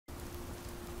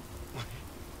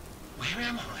Where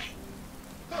am I?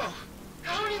 Oh,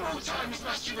 how many more times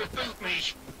must you reboot me?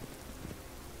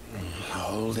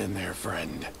 Hold in there,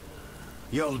 friend.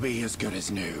 You'll be as good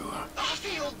as new. I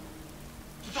feel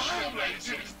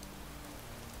violated.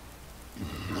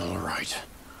 All right.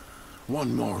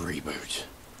 One more reboot.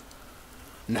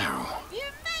 Now. You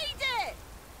made it!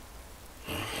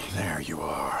 There you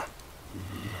are.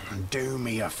 Do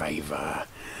me a favor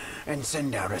and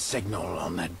send out a signal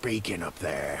on that beacon up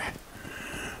there.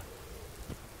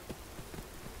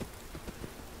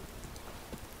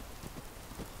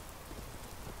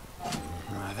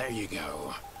 There you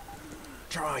go.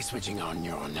 Try switching on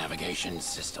your navigation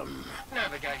system.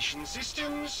 Navigation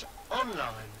systems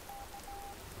online.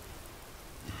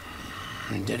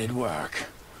 Did it work?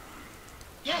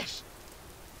 Yes.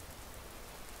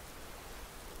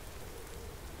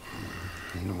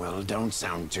 Well, don't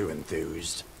sound too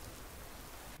enthused.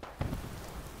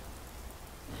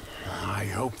 I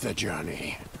hope the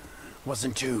journey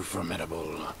wasn't too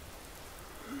formidable.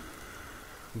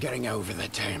 Getting over the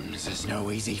Thames is no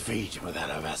easy feat without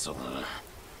a vessel.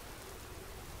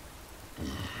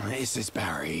 This is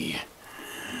Barry,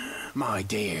 my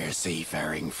dear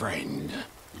seafaring friend.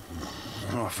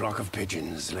 A flock of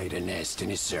pigeons laid a nest in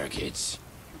his circuits.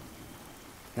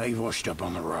 They washed up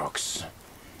on the rocks.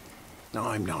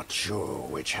 I'm not sure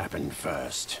which happened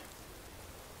first.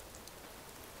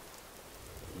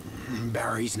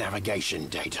 Barry's navigation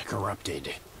data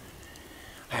corrupted.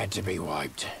 Had to be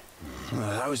wiped.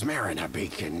 Those mariner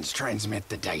beacons transmit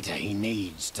the data he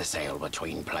needs to sail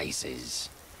between places,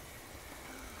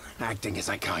 acting as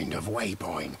a kind of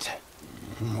waypoint.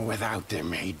 Without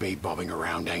them, he'd be bobbing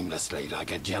around aimlessly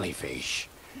like a jellyfish.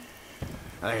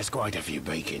 There's quite a few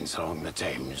beacons along the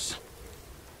Thames.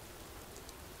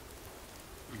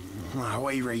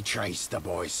 We retraced the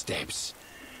boy's steps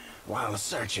while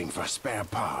searching for spare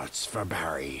parts for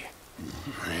Barry.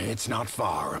 It's not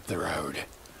far up the road.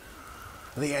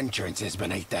 The entrance is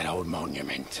beneath that old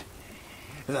monument.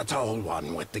 The tall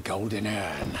one with the golden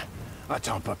urn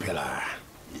atop a pillar.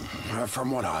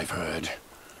 From what I've heard,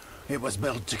 it was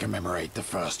built to commemorate the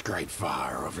first Great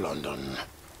Fire of London.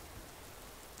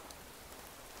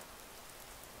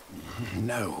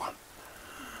 No,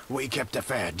 we kept a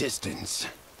fair distance.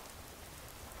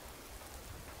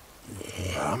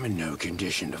 I'm in no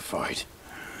condition to fight.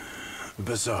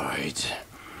 Besides,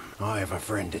 I have a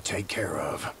friend to take care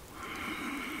of.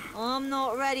 I'm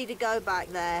not ready to go back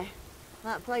there.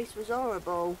 That place was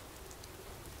horrible.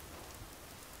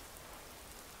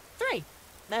 3.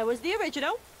 There was the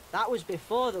original. That was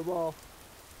before the war.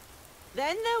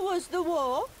 Then there was the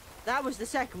war. That was the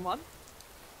second one.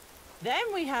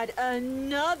 Then we had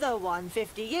another one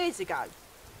 50 years ago.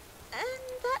 And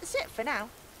that's it for now.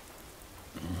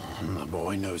 The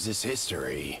boy knows his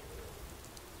history.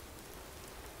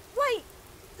 Wait!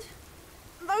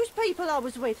 Those people I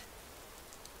was with,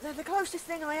 they're the closest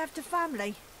thing I have to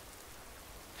family.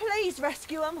 Please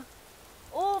rescue them.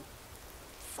 Or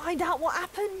find out what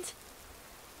happened.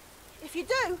 If you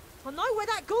do, I'll know where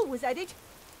that ghoul was headed.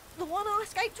 The one I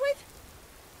escaped with.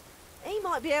 He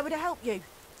might be able to help you.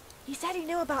 He said he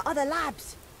knew about other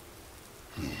labs.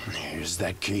 Here's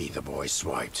that key the boy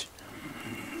swiped.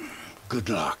 Good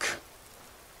luck.